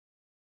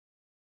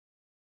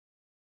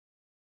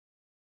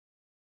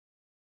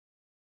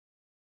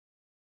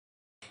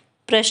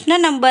પ્રશ્ન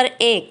નંબર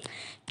 1.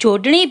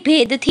 જોડણી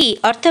ભેદથી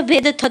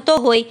અર્થભેદ થતો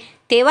હોય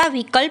તેવા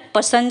વિકલ્પ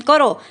પસંદ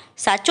કરો.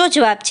 સાચો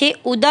જવાબ છે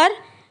ઉદર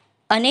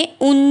અને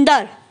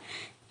ઉંદર.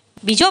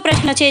 બીજો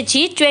પ્રશ્ન છે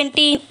G20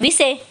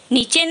 વિશે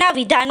નીચેના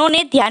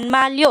વિધાનોને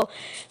ધ્યાનમાં લ્યો.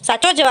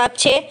 સાચો જવાબ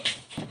છે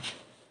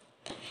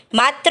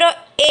માત્ર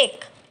 1.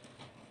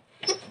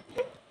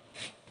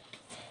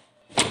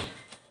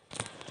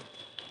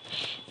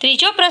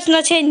 ત્રીજો પ્રશ્ન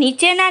છે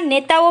નીચેના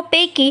નેતાઓ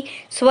પૈકી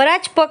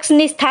સ્વરાજ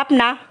પક્ષની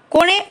સ્થાપના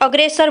કોણે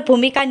અગ્રેસર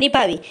ભૂમિકા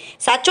નિભાવી?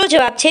 સાચો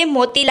જવાબ છે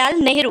મોતીલાલ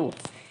નહેરુ.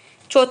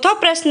 ચોથો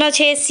પ્રશ્ન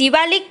છે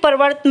શિવાલિક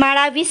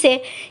પર્વતમાળા વિશે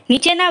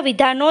નીચેના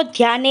વિધાનો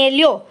ધ્યાને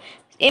લ્યો.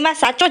 એમાં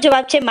સાચો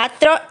જવાબ છે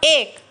માત્ર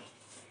 1.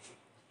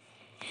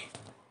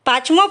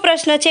 પાંચમો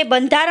પ્રશ્ન છે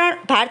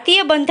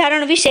ભારતીય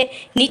બંધારણ વિશે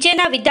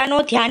નીચેના વિધાનો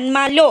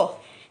ધ્યાનમાં લો.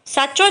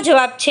 સાચો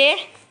જવાબ છે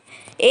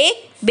 1,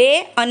 2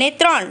 અને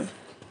 3.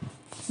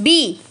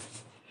 બી.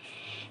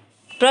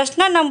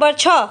 પ્રશ્ન નંબર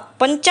 6.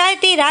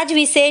 પંચાયતી રાજ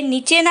વિશે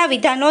નીચેના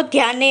વિધાનો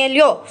ધ્યાને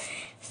લ્યો.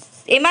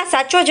 એમાં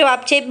સાચો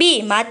જવાબ છે બી,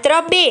 માત્ર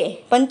 2.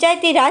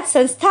 પંચાયતી રાજ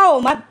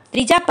સંસ્થાઓમાં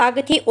ત્રીજા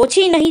ભાગથી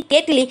ઓછી નહીં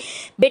તેટલી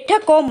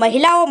બેઠકો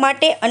મહિલાઓ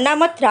માટે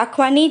અનામત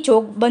રાખવાની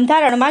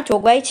બંધારણમાં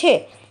જોગવાઈ છે.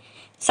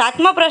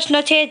 સાતમો પ્રશ્ન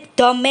છે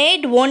the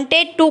made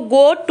wanted to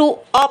go to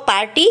a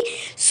party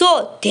so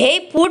they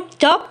put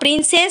the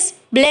princess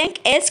blank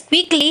as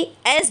quickly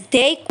as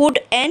they food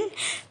and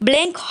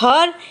blank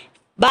Har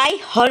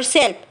by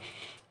herself.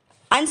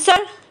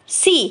 Answer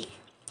C,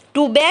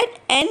 to bed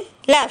and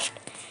left.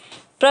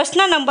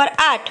 પ્રશ્ન number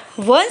 8.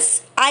 Once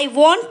I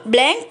want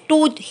blank to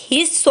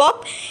his shop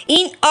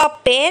in a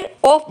pair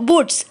of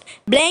boots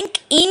blank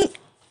in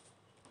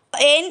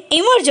an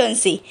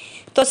emergency.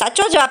 તો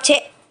સાચો જવાબ છે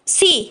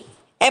C,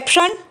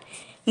 એપ્શન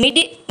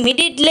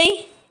મિડિડલી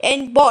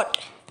and boat.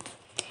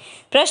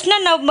 પ્રશ્ન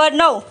number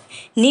 9.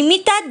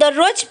 નિમિતા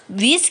દરરોજ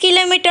 20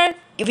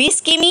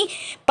 કિમી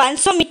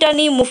 500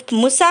 મીટરની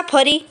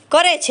મુસાફરી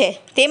કરે છે.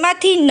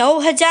 તેમાંથી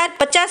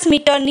 9050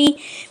 મીટરની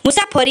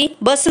મુસાફરી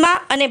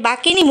બસમાં અને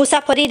બાકીની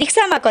મુસાફરી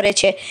રિક્ષામાં કરે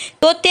છે.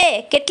 તો તે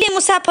કેટલી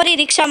મુસાફરી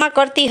રિક્ષામાં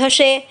કરતી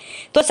હશે?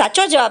 તો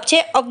સાચો જવાબ છે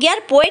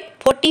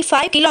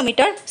 11.45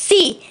 કિલોમીટર.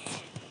 સી.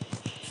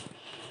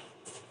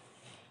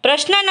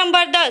 પ્રશ્ન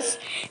નંબર 10.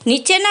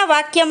 નીચેના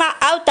વાક્યમાં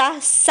આવતા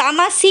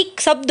સામાસિક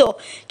શબ્દો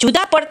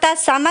જુદા પડતા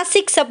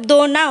સામાસિક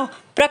શબ્દોનો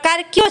પ્રકાર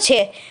કયો છે?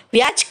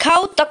 વ્યાજ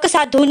ખાવ તક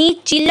સાધુની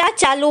ચીલા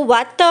ચાલુ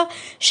વાત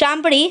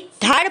સાંભળી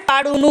ધાડ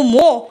પાડુનું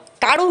મોં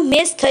કાળું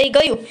મેસ થઈ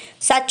ગયું.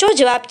 સાચો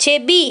જવાબ છે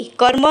બી,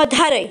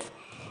 કર્મધારય.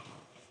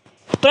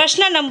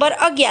 પ્રશ્ન નંબર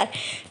 11.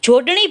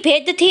 જોડણી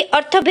ભેદથી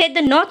અર્થભેદ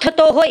ન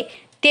થતો હોય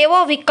તેવો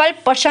વિકલ્પ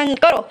પસંદ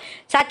કરો.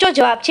 સાચો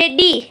જવાબ છે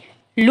ડી,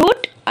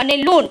 લૂંટ અને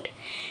લૂંટ.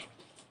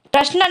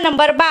 પ્રશ્ન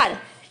નંબર 12.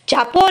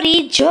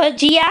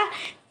 ઝાપોરીઝિયા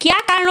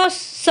કયા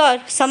કારણોસર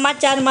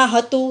સમાચારમાં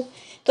હતું?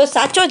 તો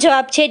સાચો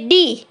જવાબ છે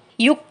ડી,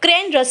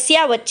 યુક્રેન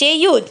રશિયા વચ્ચે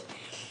યુદ્ધ.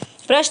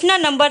 પ્રશ્ન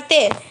નંબર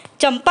 13.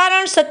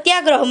 ચંપારણ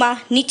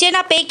સત્યાગ્રહમાં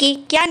નીચેના પૈકી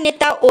કયા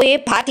નેતાઓએ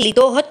ભાગ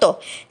લીધો હતો?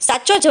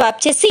 સાચો જવાબ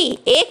છે સી,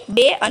 1,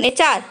 2 અને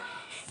 4.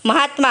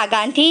 મહાત્મા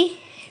ગાંધી,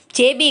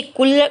 જે.બી.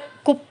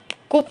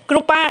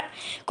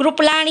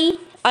 કૃપલાણી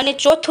અને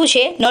ચોથું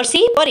છે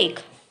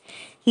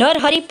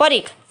નરહરી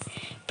પરીખ.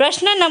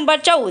 પ્રશ્ન નંબર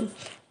 14.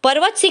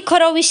 પર્વત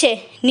શિખરો વિશે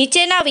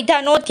નીચેના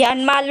વિધાનો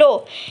ધ્યાનમાં લો.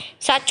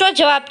 સાચો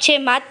જવાબ છે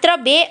માત્ર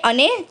 2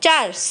 અને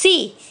 4.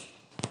 સી.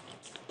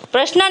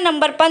 પ્રશ્ન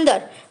નંબર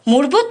 15.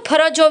 મૂળભૂત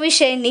ફરજો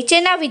વિશે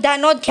નીચેના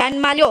વિધાનો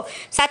ધ્યાનમાં લો.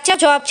 સાચો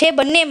જવાબ છે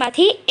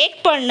બંનેમાંથી એક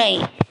પણ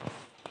નહીં.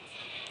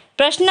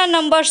 પ્રશ્ન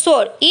number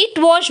 16. It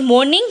was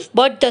morning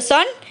but the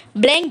sun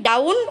blank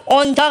down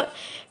on the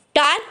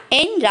tar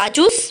and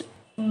રાજુસ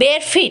bare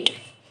fit.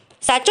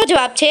 સાચો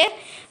જવાબ છે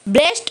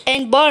બ્લેસ્ડ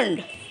એન્ડ બર્ન્ડ.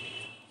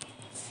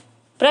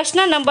 પ્રશ્ન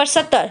number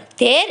 17.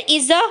 There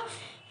is a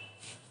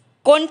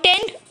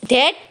content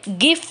that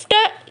gift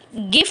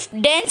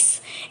dense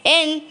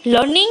and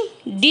learning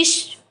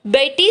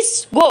ડિસબિલિટીઝ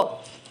go.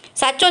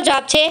 સાચો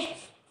જવાબ છે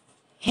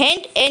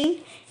હેન્ડ ઇન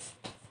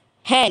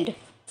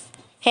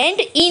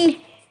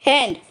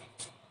હેન્ડ.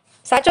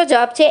 સાચો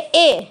જવાબ છે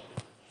એ.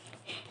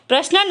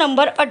 પ્રશ્ન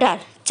નંબર 18.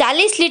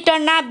 40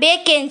 લીટરના 2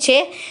 કેન છે.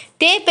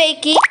 તે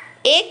પૈકી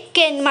એક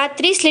કેનમાં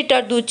 30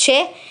 લીટર દૂધ છે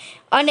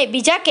અને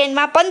બીજા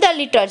કેનમાં 15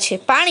 લીટર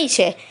પાણી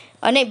છે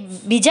અને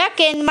બીજા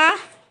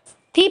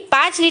કેનમાંથી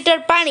 5 લીટર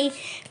પાણી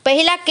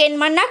પહેલા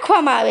કેનમાં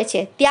નાખવામાં આવે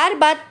છે.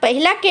 ત્યારબાદ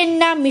પહેલા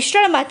કેનના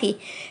મિશ્રણમાંથી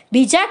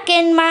બીજા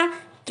કેનમાં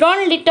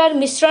 3 લીટર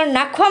મિશ્રણ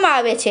નાખવામાં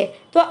આવે છે.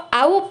 તો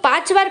આવું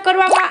 5 વાર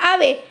કરવામાં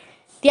આવે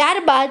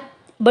ત્યારબાદ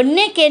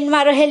બંને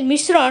કેનમાં રહેલ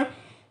મિશ્રણ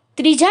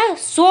ત્રીજા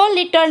 100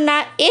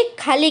 લીટરના એક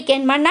ખાલી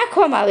કેનમાં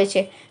નાખવામાં આવે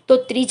છે. તો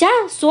ત્રીજા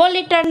 100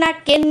 લીટરના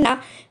કેનના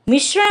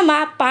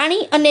મિશ્રણમાં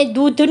પાણી અને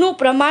દૂધનું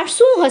પ્રમાણ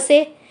શું હશે?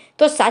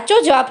 તો સાચો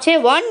જવાબ છે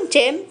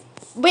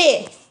 1:2.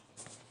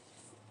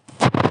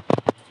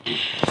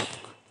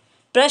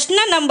 પ્રશ્ન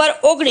નંબર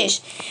 19.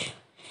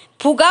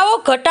 ફુગાવો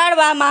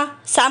ઘટાડવામાં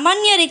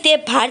સામાન્ય રીતે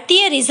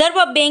ભારતીય રિઝર્વ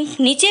બેંક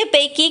નીચે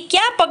પૈકી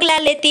કયા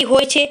પગલાં લેતી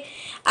હોય છે?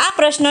 આ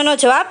પ્રશ્નનો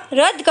જવાબ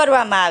રદ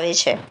કરવામાં આવે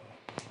છે.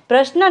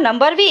 પ્રશ્ન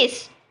નંબર 20.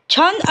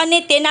 છંદ અને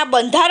તેના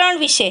બંધારણ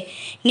વિશે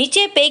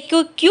નીચે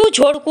પૈકી કયું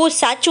જોડકું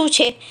સાચું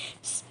છે?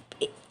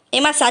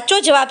 એમાં સાચો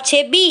જવાબ છે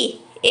બી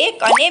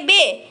 1 અને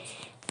 2.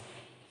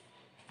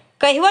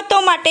 કહેવતો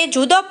માટે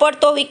જુદો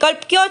પડતો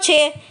વિકલ્પ કયો છે?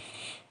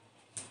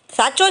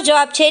 સાચો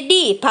જવાબ છે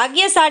ડી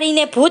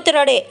ભાગ્યશાળીને ભૂત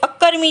રડે,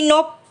 અક્કર્મીનો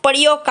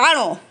પડ્યો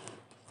કાણો.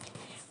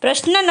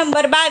 પ્રશ્ન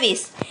નંબર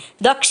 22.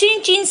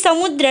 દક્ષિણ ચીન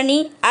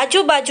સમુદ્રની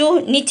આજુબાજુ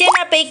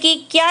નીચેના પૈકી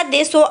કયા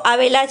દેશો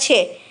આવેલા છે?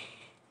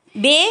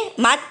 2,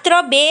 માત્ર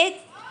 2,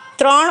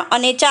 3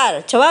 અને 4.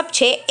 જવાબ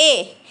છે એ.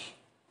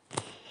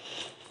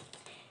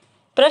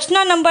 પ્રશ્ન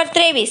નંબર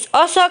 23.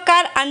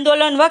 અસહકાર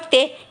આંદોલન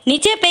વખતે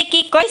નીચે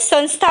પૈકી કઈ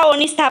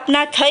સંસ્થાઓની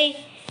સ્થાપના થઈ?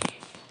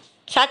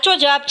 સાચો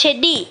જવાબ છે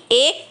ડી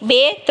 1, 2,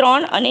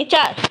 3 અને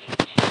 4.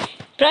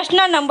 પ્રશ્ન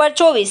નંબર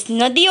 24.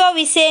 નદીઓ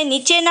વિશે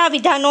નીચેના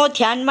વિધાનો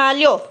ધ્યાનમાં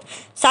લ્યો.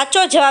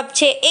 સાચો જવાબ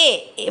છે એ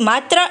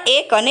માત્ર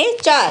 1 અને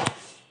 4.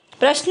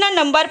 પ્રશ્ન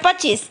નંબર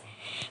 25.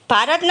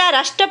 ભારતના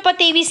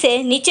રાષ્ટ્રપતિ વિશે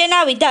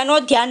નીચેના વિધાનો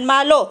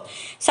ધ્યાનમાં લો.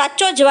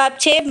 સાચો જવાબ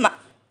છે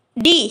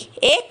ડી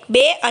 1,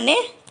 2 અને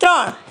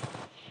 3.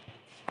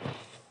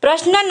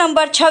 પ્રશ્ન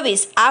number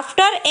 26.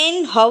 After N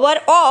hour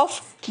of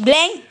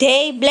blank they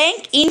blank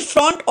in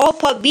front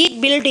of a big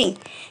building.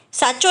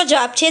 સાચો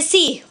જવાબ છે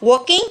સી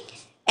વોકિંગ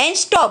એન્ડ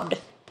સ્ટોપ્ડ.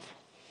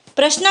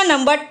 પ્રશ્ન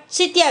number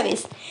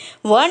 27.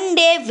 One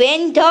day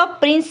when the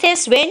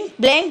princess vent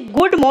blank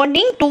good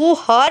morning to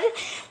her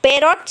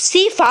parrot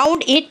C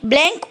found it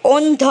blank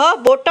on the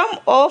bottom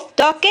of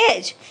the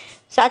cage.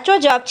 સાચો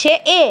જવાબ છે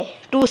એ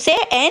to say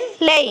and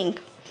laying.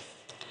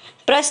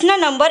 પ્રશ્ન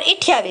number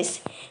 28.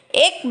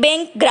 એક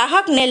bank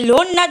ગ્રાહકને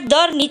લોનના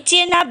દર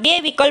નીચેના 2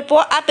 વિકલ્પો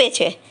આપે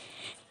છે.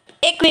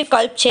 એક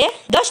વિકલ્પ છે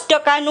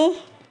 10%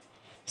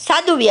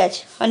 સાદું વ્યાજ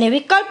અને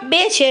વિકલ્પ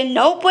 2 છે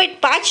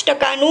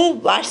 9.5%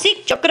 વાર્ષિક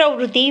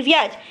ચક્રવૃદ્ધિ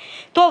વ્યાજ.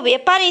 તો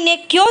વેપારીને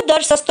કયો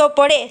દર સસ્તો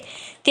પડે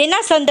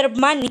તેના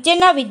સંદર્ભમાં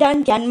નીચેના વિધાન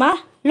ધ્યાનમાં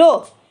લો.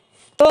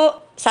 તો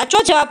સાચો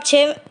જવાબ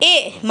છે એ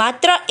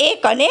માત્ર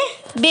 1 અને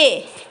 2.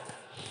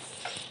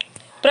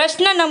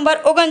 પ્રશ્ન નંબર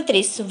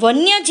 29.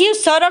 વન્યજીવ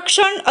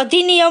સંરક્ષણ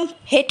અધિનિયમ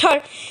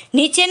હેઠળ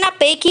નીચેના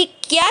પૈકી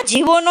કયા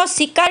જીવોનો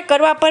શિકાર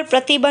કરવા પર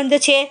પ્રતિબંધ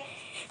છે?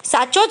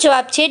 સાચો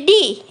જવાબ છે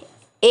ડી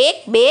 1,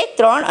 2,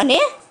 3 અને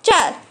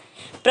 4.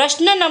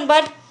 પ્રશ્ન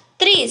નંબર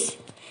 30.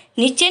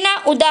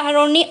 નીચેના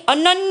ઉદાહરણોની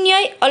અનન્ય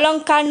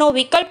અલંકારનો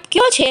વિકલ્પ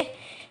કયો છે?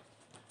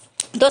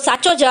 તો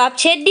સાચો જવાબ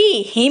છે ડી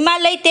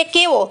હિમાલય તે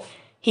કેવો,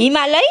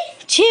 હિમાલય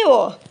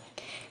જેવો.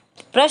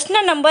 પ્રશ્ન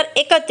નંબર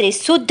 31.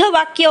 શુદ્ધ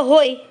વાક્ય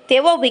હોય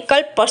તેવો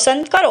વિકલ્પ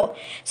પસંદ કરો.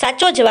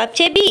 સાચો જવાબ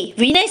છે બી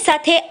વિનય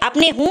સાથે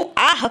આપને હું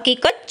આ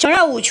હકીકત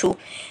જણાવું છું.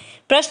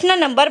 પ્રશ્ન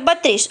નંબર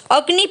 32.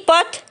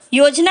 અગ્નિપથ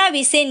યોજના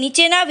વિશે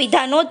નીચેના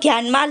વિધાનો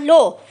ધ્યાનમાં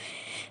લો.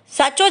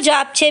 સાચો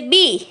જવાબ છે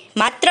બી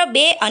માત્ર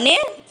 2 અને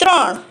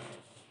 3.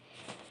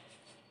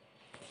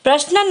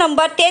 પ્રશ્ન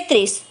નંબર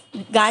 33.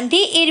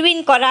 ગાંધી ઇરવિન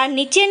કરાર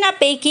નીચેના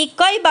પૈકી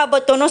કઈ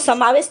બાબતોનો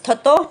સમાવેશ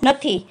થતો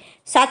નથી?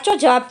 સાચો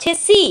જવાબ છે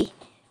સી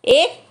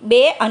 1, 2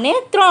 અને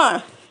 3.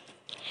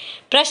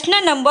 પ્રશ્ન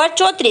નંબર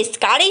 34.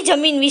 કાળી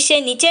જમીન વિશે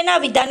નીચેના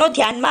વિધાનો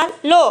ધ્યાનમાં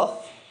લો.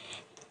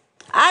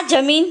 આ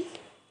જમીન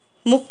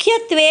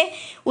મુખ્યત્વે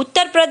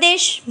ઉત્તર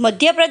પ્રદેશ,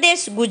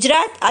 મધ્યપ્રદેશ,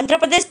 ગુજરાત,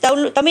 આંધ્રપ્રદેશ,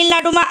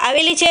 તમિલનાડુમાં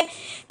આવેલી છે.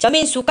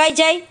 જમીન સુકાઈ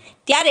જાય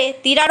ત્યારે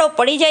તિરાડો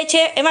પડી જાય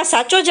છે. એમાં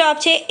સાચો જવાબ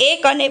છે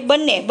 1 અને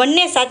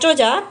બંને સાચો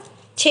જવાબ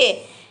છે.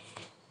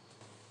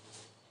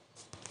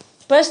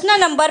 પ્રશ્ન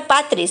નંબર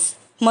 35.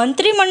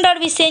 મંત્રીમંડળ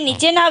વિશે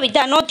નીચેના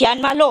વિધાનો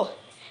ધ્યાનમાં લો.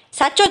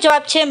 સાચો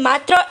જવાબ છે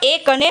માત્ર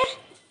 1 અને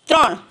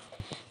 3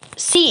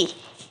 સી.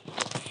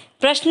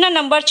 પ્રશ્ન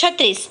number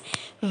 36.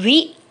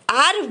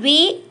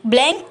 V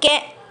blank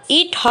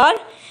it Har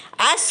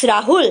as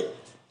Rahul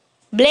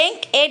blank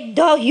at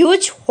the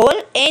huge whole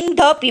and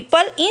the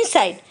people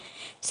inside.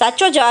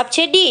 સાચો જવાબ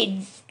છે D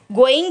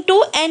going to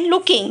and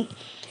looking.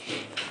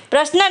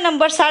 પ્રશ્ન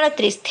number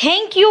 37.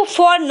 Thank you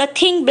for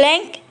nothing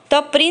blank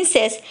the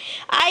princess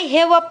I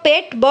have a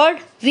Pat bird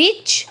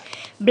which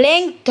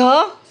blank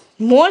the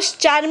most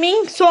charming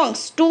songs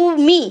to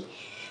me.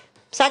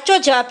 સાચો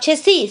જવાબ છે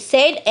C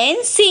sad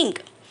and sing.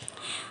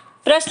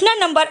 પ્રશ્ન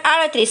number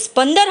 38.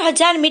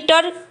 15,000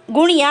 metre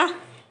ગુણ્યા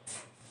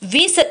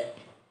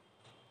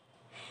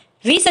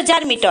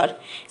 20,000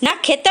 મીટરના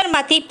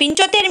ખેતરમાંથી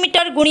 75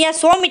 metre ગુણ્યા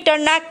 100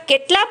 મીટરના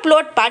કેટલા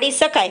પ્લોટ પાડી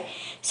શકાય?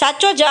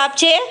 સાચો જવાબ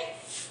છે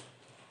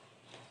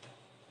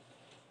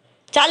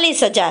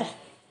 40,000.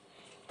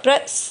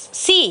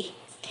 સી.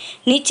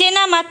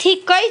 નીચેનામાંથી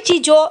કઈ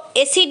ચીજો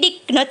એસિડિક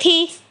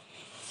નથી?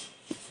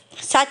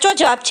 સાચો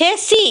જવાબ છે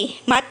સી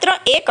માત્ર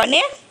 1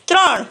 અને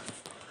 3.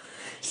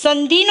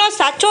 સંધિનો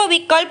સાચો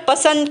વિકલ્પ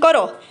પસંદ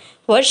કરો.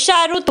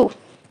 વર્ષા ઋતુ.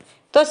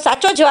 તો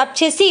સાચો જવાબ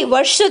છે સી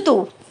વર્ષઋતુ.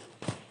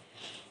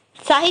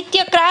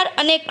 સાહિત્યકાર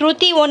અને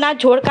કૃતિઓના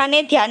જોડકાને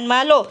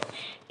ધ્યાનમાં લો.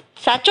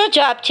 સાચો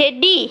જવાબ છે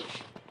ડી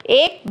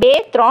 1, 2,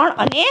 3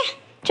 અને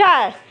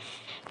 4.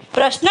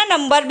 પ્રશ્ન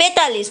નંબર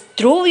 42.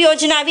 ધ્રુવ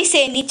યોજના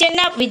વિશે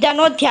નીચેના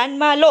વિધાનો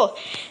ધ્યાનમાં લો.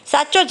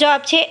 સાચો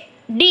જવાબ છે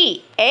ડી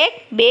 1,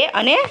 2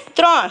 અને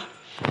 3.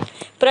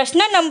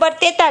 પ્રશ્ન નંબર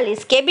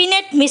 43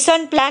 કેબિનેટ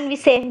મિશન પ્લાન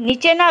વિશે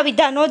નીચેના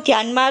વિધાનો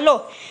ધ્યાનમાં લો.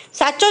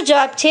 સાચો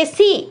જવાબ છે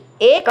સી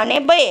 1 અને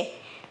 2.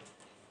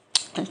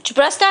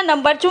 પ્રશ્ન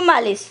નંબર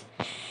 44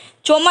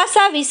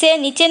 ચોમાસા વિશે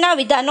નીચેના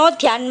વિધાનો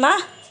ધ્યાનમાં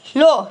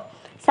લો.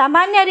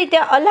 સામાન્ય રીતે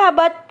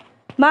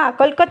અલ્હાબાદમાં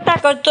કલકત્તા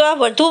કરતાં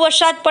વધુ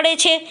વરસાદ પડે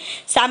છે.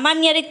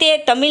 સામાન્ય રીતે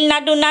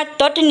તમિલનાડુના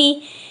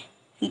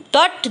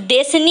તટ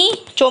દેશની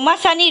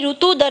ચોમાસાની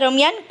ઋતુ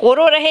દરમિયાન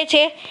કોરો રહે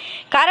છે,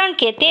 કારણ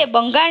કે તે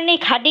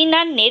બંગાળની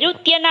ખાડીના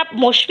નૈઋત્યના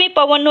મોસમી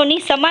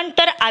પવનોની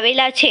સમાંતર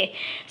આવેલા છે.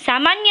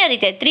 સામાન્ય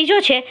રીતે ત્રીજો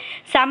છે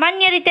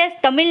સામાન્ય રીતે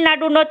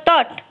તમિલનાડુનો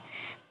તટ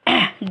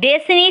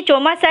દેશની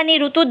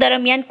ચોમાસાની ઋતુ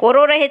દરમિયાન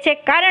કોરો રહે છે,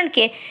 કારણ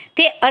કે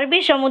તે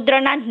અરબી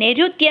સમુદ્રના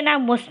નૈઋત્યના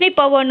મોસમી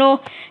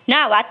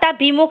પવનોના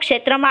વાતાભિમુખ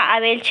ક્ષેત્રમાં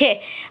આવેલ છે.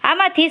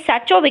 આમાંથી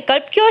સાચો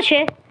વિકલ્પ કયો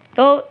છે?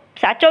 તો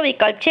સાચો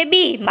વિકલ્પ છે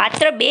બી,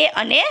 માત્ર 2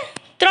 અને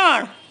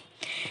 3.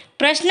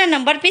 પ્રશ્ન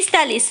નંબર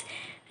 45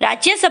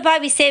 રાજ્યસભા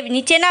વિશે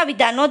નીચેના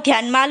વિધાનો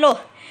ધ્યાનમાં લો.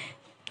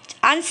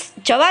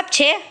 જવાબ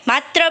છે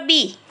માત્ર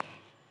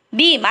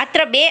બી, માત્ર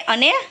 2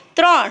 અને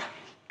 3.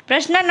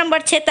 પ્રશ્ન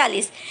number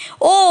 46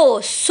 O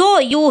so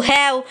you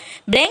have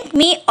blank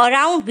me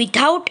around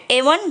without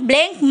A one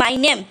blank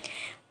my name.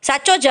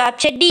 સાચો જવાબ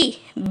છે D,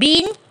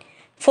 bin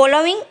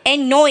following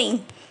and knowing.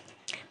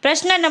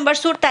 પ્રશ્ન નંબર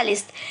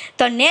 47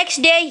 ધ નેક્સ્ટ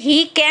ડે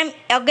હી કેમ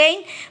again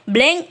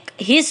blank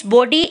his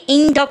body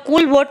in the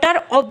cool water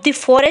of the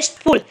forest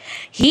pool.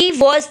 He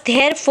was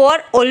there for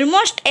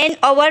almost an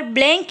hour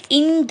blank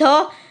in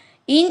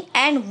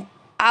and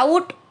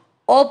out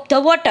of the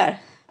water.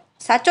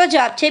 સાચો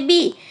જવાબ છે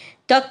બી,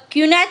 the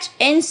cunage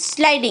and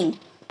sliding.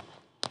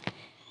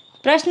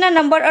 પ્રશ્ન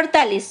number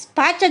 48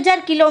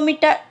 5000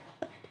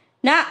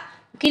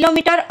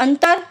 kilometre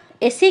અંતર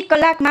 80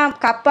 કલાકમાં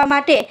કાપવા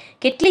માટે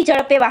કેટલી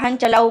ઝડપે વાહન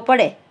ચલાવવું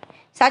પડે?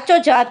 સાચો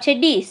જવાબ છે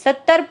ડી,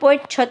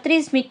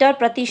 17.36 મીટર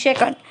પ્રતિ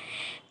સેકન્ડ.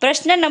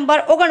 પ્રશ્ન નંબર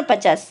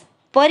 49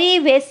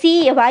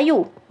 પરિવેશી વાયુ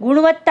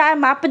ગુણવત્તા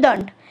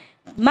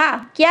માપદંડમાં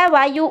કયા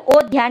વાયુઓ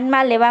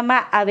ધ્યાનમાં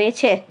લેવામાં આવે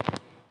છે?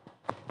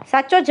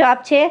 સાચો જવાબ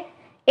છે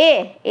એ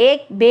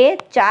 1, 2,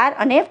 4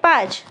 અને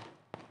 5.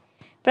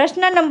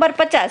 પ્રશ્ન નંબર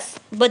 50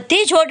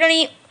 બધી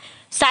જોડણી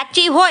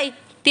સાચી હોય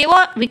તેવો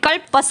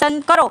વિકલ્પ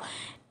પસંદ કરો.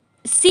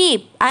 સી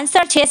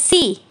આન્સર છે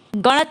સી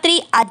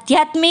ગણતરી,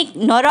 આધ્યાત્મિક,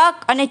 નરક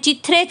અને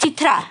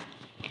ચિથરા.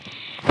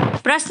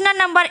 પ્રશ્ન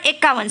નંબર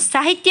 51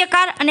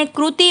 સાહિત્યકાર અને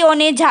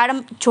કૃતિઓને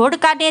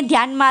જોડકાને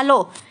ધ્યાનમાં લો.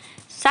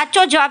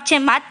 સાચો જવાબ છે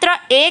માત્ર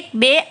 1,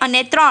 2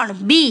 અને 3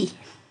 બી.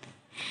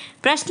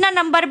 પ્રશ્ન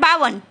નંબર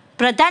 52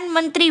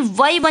 પ્રધાનમંત્રી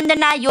વય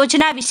વંદના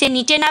યોજના વિશે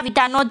નીચેના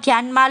વિધાનો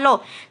ધ્યાનમાં લો.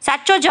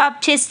 સાચો જવાબ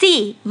છે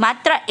સી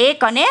માત્ર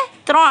 1 અને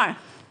 3.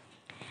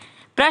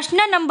 પ્રશ્ન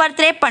નંબર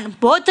 53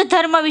 બૌદ્ધ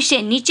ધર્મ વિશે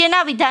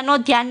નીચેના વિધાનો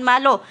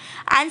ધ્યાનમાં લો.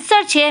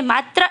 આન્સર છે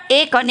માત્ર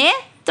 1 અને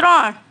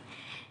 3.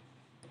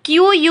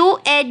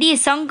 QUAD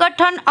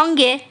સંગઠન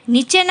અંગે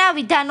નીચેના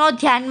વિધાનો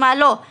ધ્યાનમાં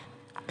લો.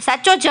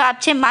 સાચો જવાબ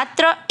છે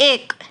માત્ર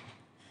 1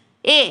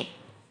 એ.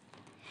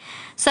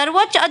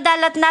 સર્વોચ્ચ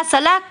અદાલતના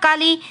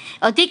સલાહકારી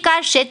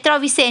અધિકાર ક્ષેત્ર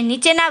વિશે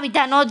નીચેના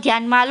વિધાનો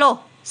ધ્યાનમાં લો.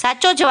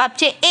 સાચો જવાબ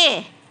છે એ.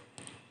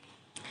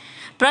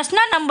 પ્રશ્ન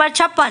number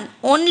 56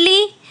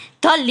 only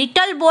the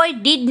little boy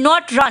did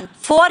not run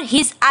for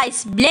his ice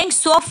blank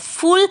so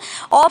full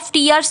of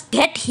tears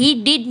that he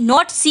did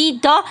not see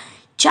the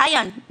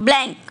giant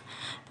blank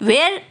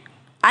વેર.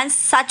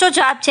 સાચો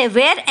જવાબ છે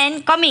વેર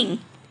એન્ડ કમિંગ.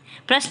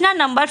 પ્રશ્ન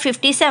number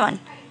 57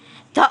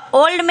 the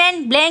old man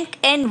blank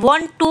and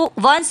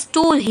once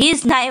to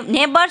his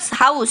neighbours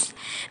house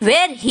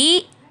wear he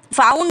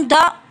found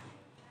the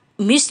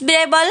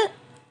મિસરેબલ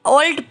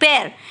old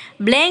pair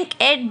blank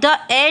at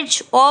the age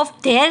of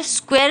their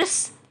squares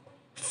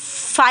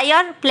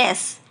fire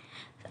place.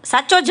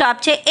 સાચો જવાબ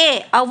છે એ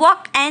a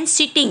walk and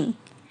sitting.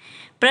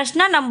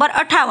 પ્રશ્ન number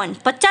 58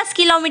 50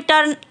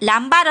 kilometre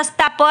લાંબા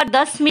રસ્તા પર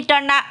 10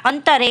 મીટરના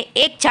અંતરે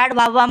એક ઝાડ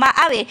વાવવામાં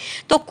આવે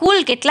તો કુલ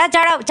કેટલા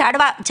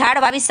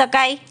ઝાડ વાવી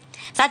શકાય?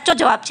 સાચો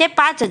જવાબ છે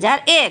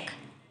 5001.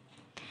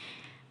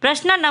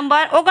 પ્રશ્ન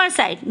નંબર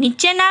 59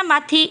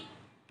 નીચેનામાંથી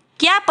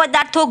કયા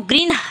પદાર્થો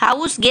ગ્રીન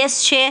હાઉસ ગેસ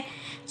છે?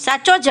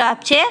 સાચો જવાબ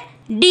છે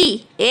ડી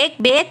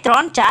 1, 2,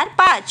 3, 4,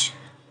 5.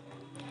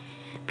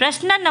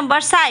 પ્રશ્ન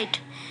નંબર 60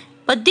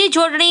 બધી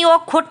જોડણીઓ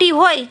ખોટી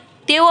હોય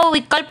તેવો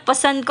વિકલ્પ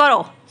પસંદ કરો.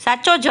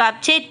 સાચો જવાબ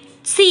છે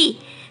સી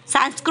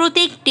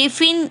સાંસ્કૃતિક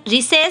ટિફિન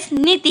રિસેસ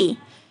નીતિ.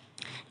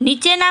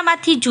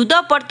 નીચેનામાંથી જુદો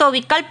પડતો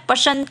વિકલ્પ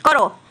પસંદ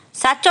કરો.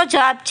 સાચો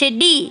જવાબ છે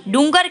ડી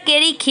ડુંગર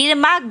કેરી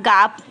ખીરમાં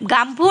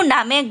ગાંભુ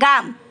નામે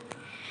ગામ.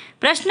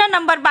 પ્રશ્ન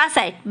નંબર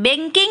 62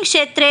 બેન્કિંગ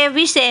ક્ષેત્ર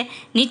વિશે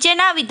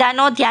નીચેના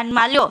વિધાનો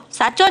ધ્યાનમાં લો.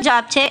 સાચો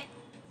જવાબ છે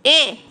એ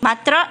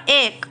માત્ર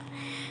 1.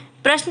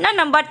 પ્રશ્ન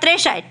નંબર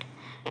 63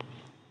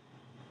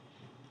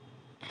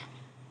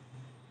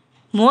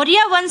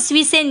 મૌર્ય વંશ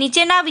વિશે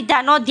નીચેના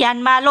વિધાનો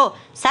ધ્યાનમાં લો.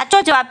 સાચો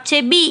જવાબ છે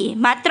બી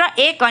માત્ર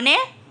 1 અને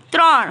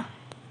 3.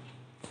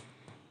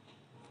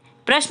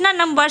 પ્રશ્ન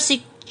નંબર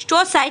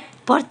 64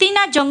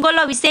 ભરતીના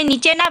જંગલો વિશે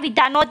નીચેના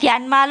વિધાનો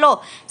ધ્યાનમાં લો.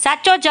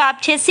 સાચો જવાબ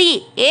છે સી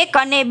 1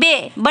 અને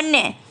 2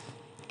 બંને.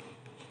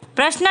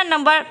 પ્રશ્ન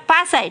નંબર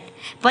 65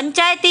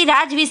 પંચાયતી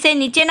રાજ વિશે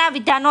નીચેના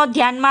વિધાનો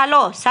ધ્યાનમાં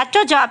લો.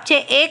 સાચો જવાબ છે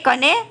 1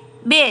 અને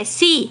 2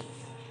 સી.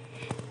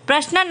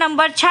 પ્રશ્ન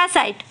number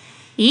 66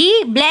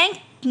 he blank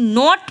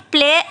not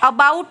play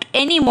about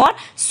એનીમોર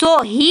so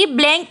he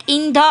blank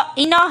in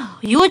a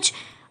huge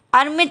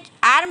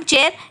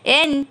armchair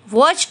and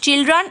watch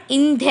children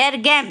in their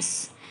games.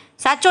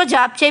 સાચો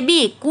જવાબ છે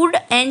બી food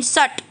and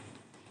shirt.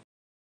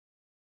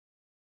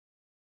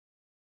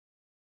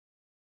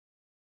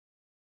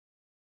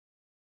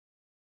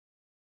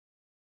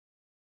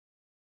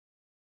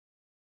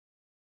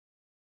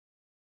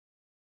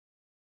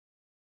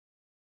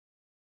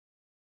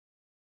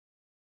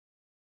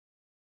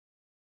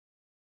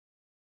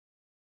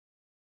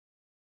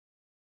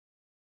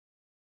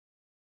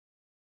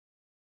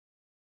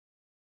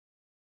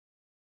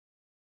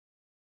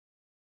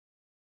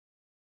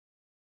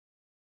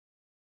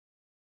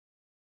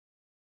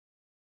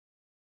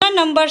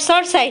 Number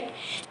 67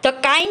 the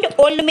kind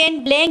old man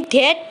blank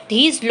that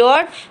his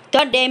lord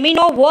the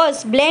domino was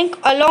blank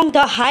along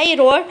the high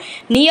road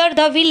near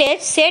the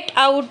village set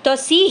out to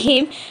see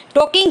him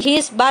taking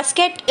his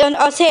basket on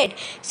a shed.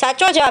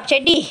 સાચો જવાબ છે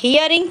D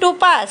hearing to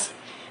pass.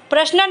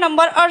 પ્રશ્ન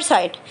number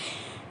 68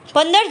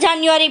 15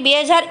 જાન્યુઆરી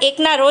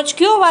 2001ના રોજ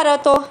કયો વાર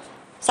હતો?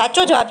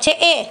 સાચો જવાબ છે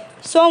એ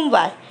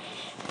સોમવાર.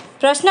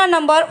 પ્રશ્ન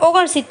નંબર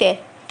 69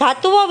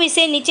 ધાતુઓ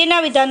વિશે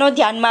નીચેના વિધાનો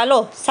ધ્યાનમાં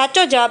લો.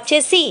 સાચો જવાબ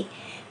છે સી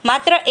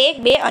માત્ર 1,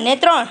 2 અને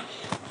 3.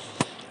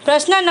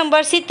 પ્રશ્ન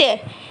નંબર 70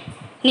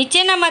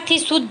 નીચેનામાંથી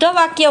શુદ્ધ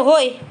વાક્ય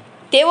હોય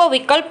તેવો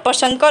વિકલ્પ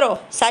પસંદ કરો.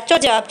 સાચો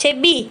જવાબ છે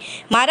બી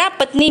મારા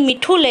પત્ની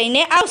મીઠું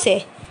લઈને આવશે.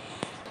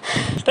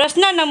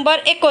 પ્રશ્ન નંબર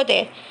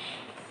 71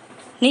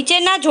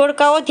 નીચેના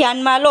જોડકાઓ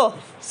ધ્યાનમાં લો.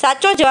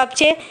 સાચો જવાબ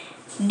છે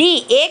ડી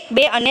 1,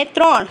 2 અને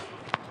 3.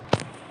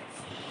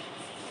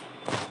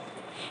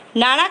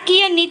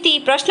 નાણાકીય નીતિ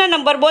પ્રશ્ન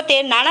નંબર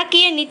 72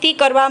 નાણાકીય નીતિ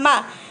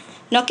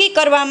નક્કી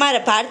કરવામાં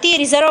ભારતીય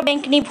રિઝર્વ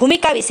બેંકની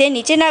ભૂમિકા વિશે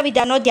નીચેના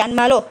વિધાનો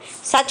ધ્યાનમાં લો.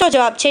 સાચો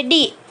જવાબ છે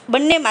ડી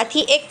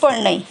બંનેમાંથી એક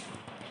પણ નહીં.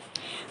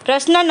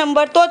 પ્રશ્ન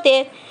નંબર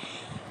 73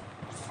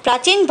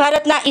 પ્રાચીન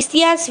ભારતના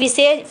ઇતિહાસ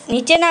વિશે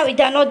નીચેના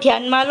વિધાનો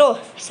ધ્યાનમાં લો.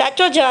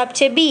 સાચો જવાબ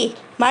છે બી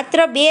માત્ર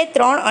 2,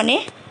 3 અને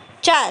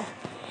 4.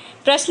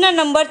 પ્રશ્ન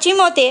નંબર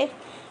 74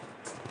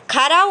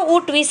 ખારાવ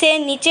ઊંટ વિશે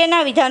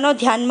નીચેના વિધાનો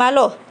ધ્યાનમાં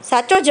લો.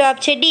 સાચો જવાબ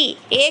છે ડી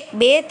 1,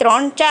 2,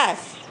 3,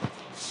 4.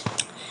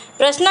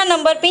 પ્રશ્ન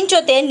નંબર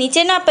 75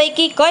 નીચેના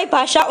પૈકી કઈ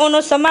ભાષાઓનો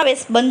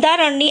સમાવેશ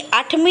બંધારણની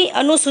 8મી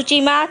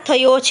અનુસૂચિમાં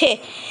થયો છે?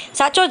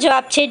 સાચો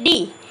જવાબ છે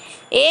ડી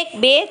 1,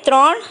 2,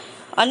 3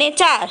 અને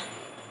 4.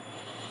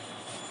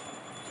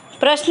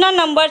 પ્રશ્ન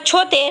number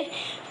 76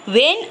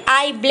 when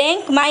I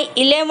blank my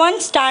 11th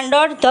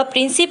standard the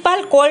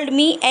principal cold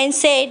me and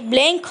said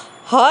blank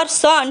Har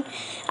son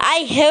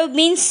I have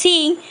been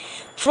seeing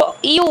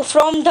you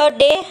from the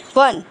day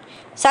 1.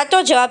 સાચો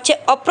જવાબ છે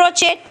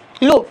અપ્રોચેટ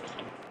લુક.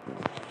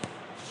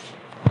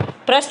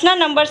 પ્રશ્ન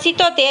number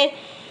 77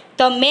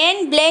 the main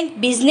blank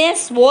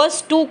business was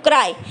two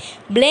cry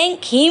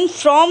blank him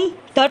from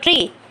the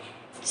tree.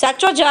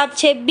 સાચો જવાબ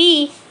છે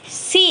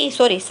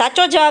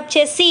સાચો જવાબ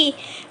છે સી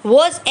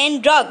વોઝ એન્ડ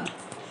ડ્રગ.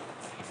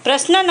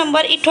 પ્રશ્ન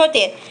નંબર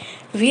 78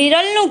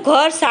 વિરલનું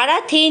ઘર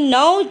શાળાથી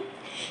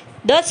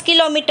 9-10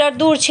 કિલોમીટર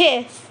દૂર છે.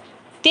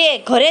 તે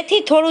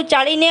ઘરેથી થોડું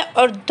ચાલીને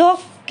અડધો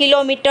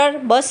કિલોમીટર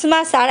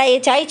બસમાં શાળાએ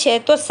જાય છે.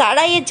 તો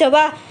શાળાએ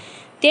જવા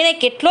તેણે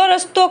કેટલો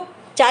રસ્તો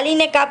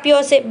ચાલીને કાપ્યો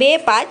હશે?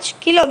 2-5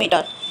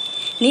 કિલોમીટર.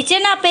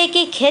 નીચેના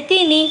પૈકી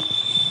ખેતીની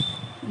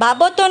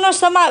બાબતોનો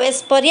સમાવેશ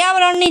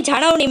પર્યાવરણની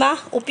જાળવણીમાં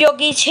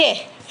ઉપયોગી છે.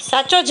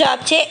 સાચો જવાબ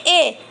છે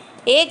એ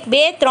 1,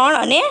 2, 3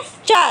 અને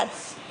 4.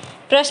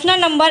 પ્રશ્ન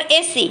નંબર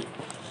 80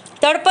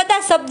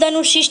 તળપદા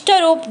શબ્દનું શિષ્ટ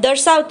રૂપ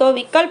દર્શાવતો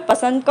વિકલ્પ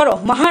પસંદ કરો.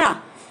 મહાણા.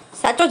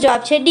 સાચો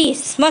જવાબ છે ડી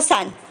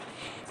સ્મશાન.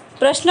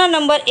 પ્રશ્ન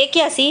નંબર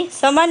 81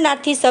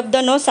 સમાનાર્થી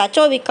શબ્દનો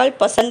સાચો વિકલ્પ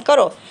પસંદ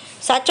કરો.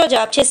 સાચો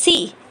જવાબ છે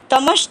સી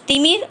તમસ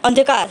તિમિર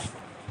અંધકાર.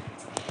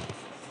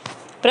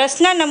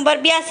 પ્રશ્ન નંબર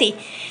 82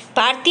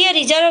 ભારતીય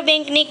રિઝર્વ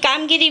બેંકની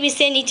કામગીરી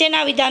વિશે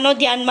નીચેના વિધાનો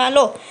ધ્યાનમાં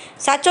લો.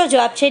 સાચો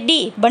જવાબ છે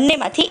ડી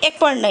બંનેમાંથી એક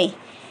પણ નહીં.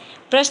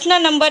 પ્રશ્ન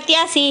નંબર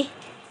 83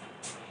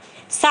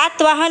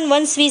 સાતવાહન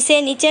વંશ વિશે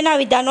નીચેના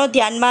વિધાનો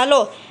ધ્યાનમાં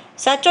લો.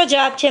 સાચો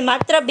જવાબ છે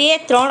માત્ર 2,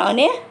 3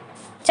 અને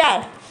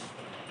 4.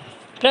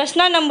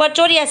 પ્રશ્ન નંબર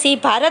 84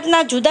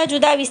 ભારતના જુદા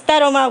જુદા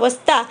વિસ્તારોમાં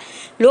વસતા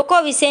લોકો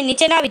વિશે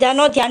નીચેના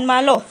વિધાનો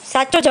ધ્યાનમાં લો.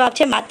 સાચો જવાબ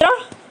છે માત્ર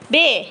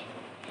 2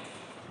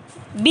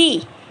 બી.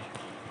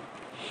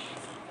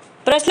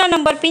 પ્રશ્ન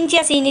નંબર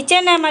 85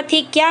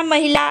 નીચેનામાંથી કયા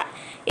મહિલા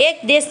એક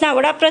દેશના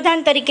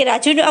વડાપ્રધાન તરીકે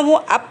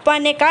રાજીનામું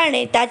આપવાને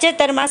કારણે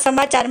તાજેતરમાં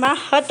સમાચારમાં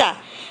હતા?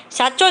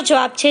 સાચો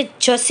જવાબ છે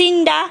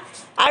જસિન્ડા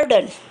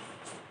આર્ડન.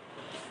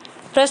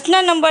 પ્રશ્ન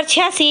number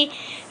 86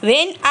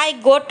 when I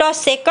got a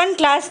second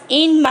class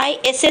in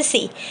my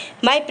SSC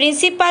my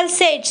principal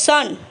sad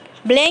son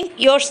blank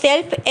your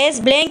self as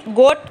blank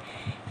got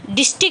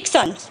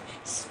distinction.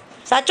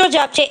 સાચો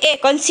જવાબ છે એ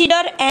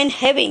કન્સિડર એન્ડ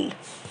હેવિંગ.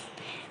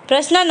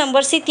 પ્રશ્ન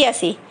number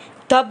 87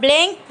 the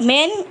blank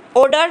main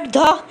order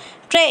the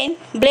train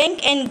blank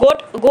and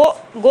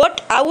got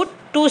out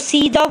two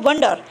see the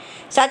wonder.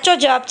 સાચો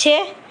જવાબ છે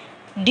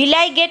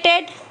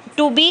ડિલાઇગેટેડ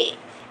two બી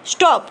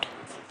stopped.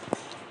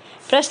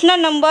 પ્રશ્ન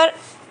number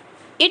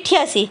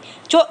 88.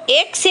 જો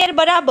એક શેર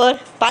બરાબર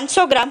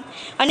 500 ગ્રામ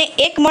અને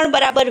 1 મણ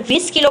બરાબર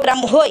 20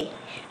 કિલોગ્રામ હોય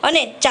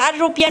અને 4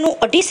 રૂપિયાનું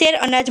 2.5 શેર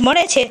અનાજ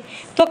મળે છે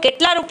તો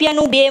કેટલા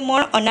રૂપિયાનું 2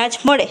 મણ અનાજ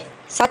મળે?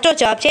 સાચો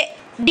જવાબ છે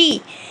ડી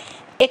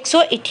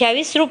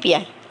 128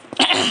 રૂપિયા.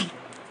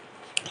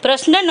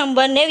 પ્રશ્ન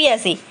નંબર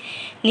 89.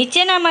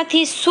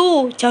 નીચેનામાંથી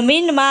શું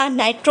જમીનમાં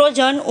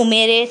નાઇટ્રોજન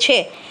ઉમેરે છે?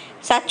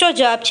 સાચો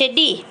જવાબ છે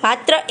ડી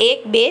માત્ર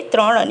 1, 2,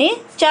 3 અને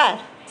 4.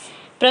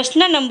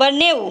 પ્રશ્ન નંબર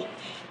 90.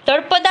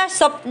 તળપદા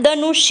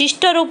શબ્દનું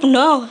શિષ્ટ રૂપ ન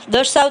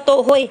દર્શાવતો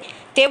હોય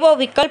તેવો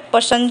વિકલ્પ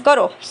પસંદ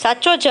કરો.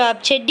 સાચો જવાબ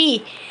છે ડી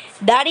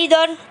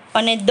દાળીદર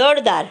અને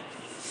દળદાર.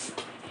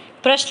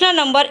 પ્રશ્ન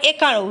નંબર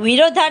 91.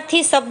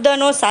 વિરોધાર્થી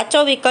શબ્દનો સાચો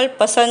વિકલ્પ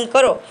પસંદ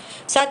કરો.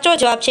 સાચો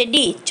જવાબ છે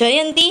ડી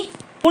જયંતી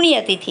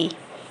પુણ્યતિથિ.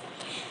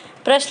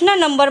 પ્રશ્ન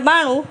નંબર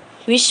 92.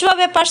 વિશ્વ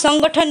વેપાર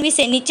સંગઠન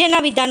વિશે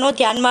નીચેના વિધાનો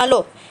ધ્યાનમાં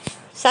લો.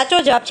 સાચો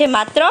જવાબ છે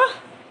માત્ર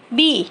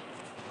બી.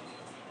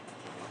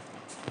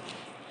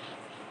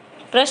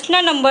 પ્રશ્ન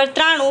નંબર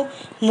 93.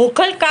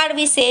 મુઘલ કાળ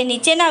વિશે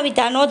નીચેના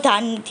વિધાનો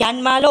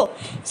ધ્યાનમાં લો.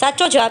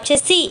 સાચો જવાબ છે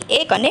સી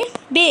 1 અને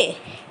 2.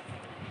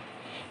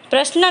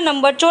 પ્રશ્ન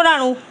નંબર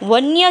 94.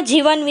 વન્ય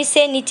જીવન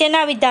વિશે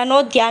નીચેના વિધાનો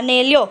ધ્યાને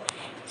લો.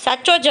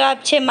 સાચો જવાબ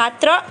છે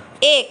માત્ર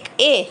 1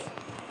 એ.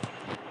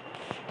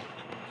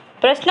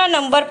 પ્રશ્ન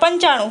નંબર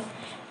 95.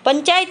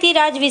 પંચાયતી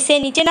રાજ વિશે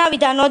નીચેના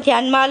વિધાનો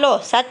ધ્યાનમાં લો.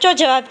 સાચો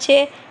જવાબ છે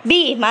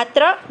બી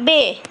માત્ર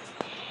 2.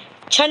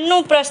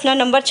 96. પ્રશ્ન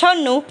number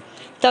 96.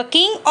 The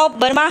king of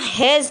Burma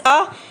has a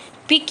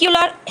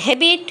peculiar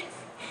habit.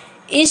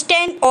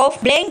 Instead of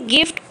blank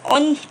gift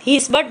on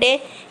his birthday,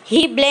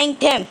 he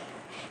blank them.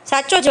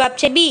 સાચો જવાબ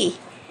છે બી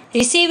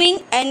receiving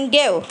and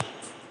gave.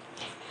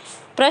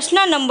 પ્રશ્ન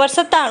number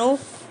 97.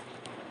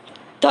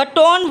 The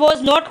tone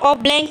was not of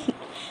blank,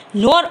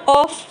 nor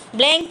of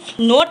blank,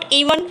 not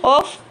even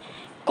of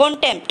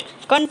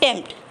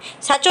contempt.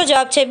 સાચો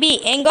જવાબ છે બી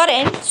anger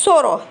and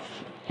sorrow.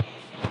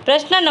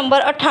 પ્રશ્ન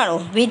number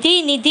 98. વિધિ,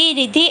 નિધિ,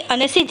 રિધિ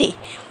અને સિદ્ધિ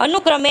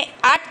અનુક્રમે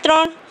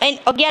 8:3 and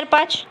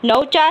 11:5,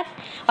 9:4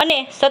 અને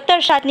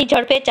 17:7ની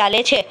ઝડપે ચાલે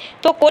છે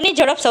તો કોની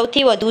ઝડપ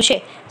સૌથી વધુ છે?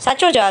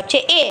 સાચો જવાબ છે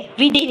એ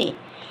વિધિની.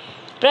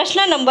 પ્રશ્ન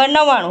નંબર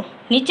 99.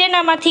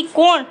 નીચેનામાંથી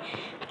કોણ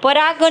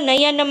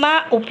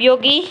પરાગનયનમાં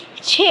ઉપયોગી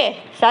છે?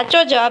 સાચો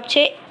જવાબ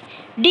છે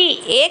ડી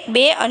 1,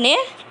 2 અને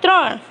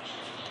 3.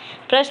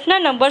 પ્રશ્ન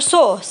નંબર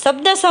 100.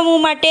 શબ્દ સમૂહ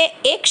માટે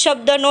એક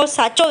શબ્દનો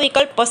સાચો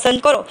વિકલ્પ પસંદ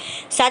કરો.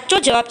 સાચો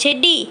જવાબ છે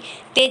ડી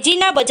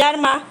તેજીના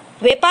બજારમાં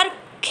વેપાર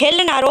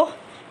ખેલનારો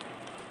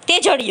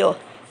તેજડિયો.